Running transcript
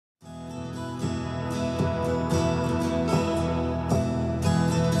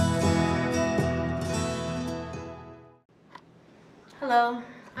Hello,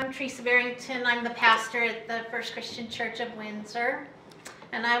 I'm Teresa. I'm the pastor at the First Christian Church of Windsor,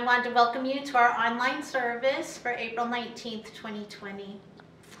 and I want to welcome you to our online service for April 19th, 2020.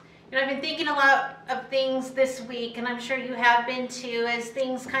 I've been thinking a lot of things this week, and I'm sure you have been too, as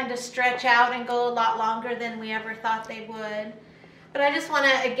things kind of stretch out and go a lot longer than we ever thought they would. But I just want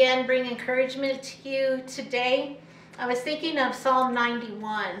to again bring encouragement to you today. I was thinking of Psalm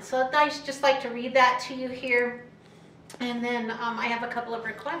 91, so I'd just like to read that to you here. And then I have a couple of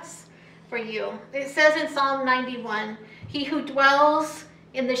requests for you. It says in Psalm 91, "He who dwells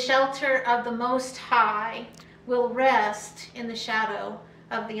in the shelter of the Most High will rest in the shadow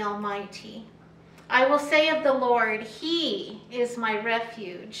of the Almighty. I will say of the Lord, He is my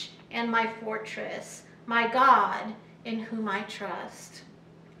refuge and my fortress, my God in whom I trust.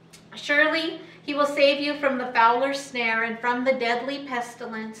 Surely He will save you from the fowler's snare and from the deadly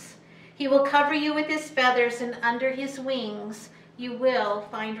pestilence. He will cover you with His feathers, and under His wings you will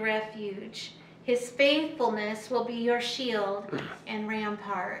find refuge. His faithfulness will be your shield and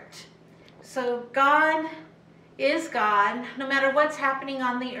rampart." So God is God, no matter what's happening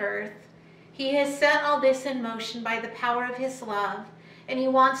on the earth. He has set all this in motion by the power of His love, and He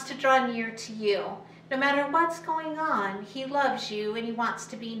wants to draw near to you. No matter what's going on, He loves you and He wants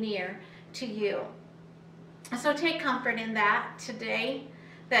to be near to you. So take comfort in that today,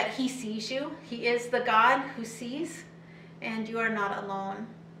 that He sees you. He is the God who sees, and you are not alone.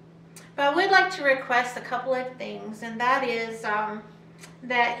 But I would like to request a couple of things, and that is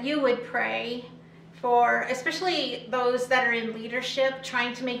that you would pray for especially those that are in leadership,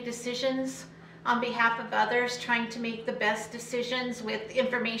 trying to make decisions on behalf of others, trying to make the best decisions with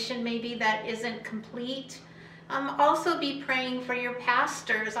information maybe that isn't complete. Also be praying for your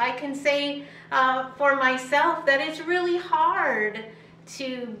pastors. I can say for myself that it's really hard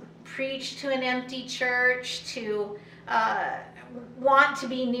to preach to an empty church, to want to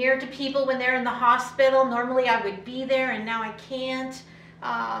be near to people when they're in the hospital. Normally I would be there and now I can't.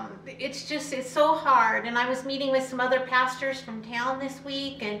 It's so hard. And I was meeting with some other pastors from town this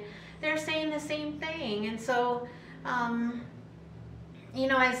week, and they're saying the same thing. And so, you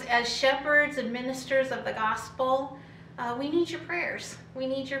know, as shepherds and ministers of the gospel, we need your prayers. We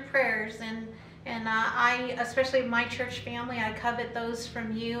need your prayers. And I, especially my church family, I covet those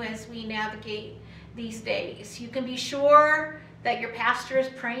from you as we navigate these days. You can be sure that your pastor is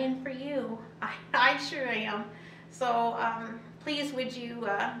praying for you. I sure am. So please, would you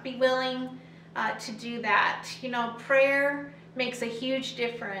be willing to do that? You know, prayer makes a huge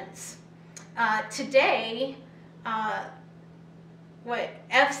difference. Today,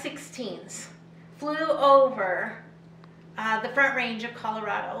 F-16s flew over the Front Range of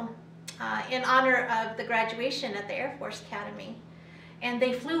Colorado in honor of the graduation at the Air Force Academy. And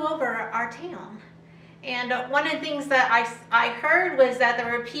they flew over our town. And one of the things that I heard was that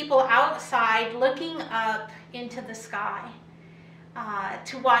there were people outside looking up into the sky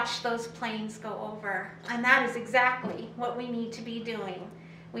to watch those planes go over. And that is exactly what we need to be doing.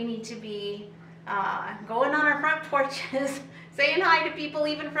 We need to be going on our front porches, saying hi to people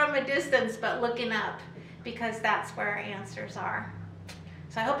even from a distance, but looking up, because that's where our answers are.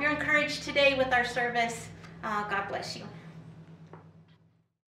 So I hope you're encouraged today with our service. God bless you.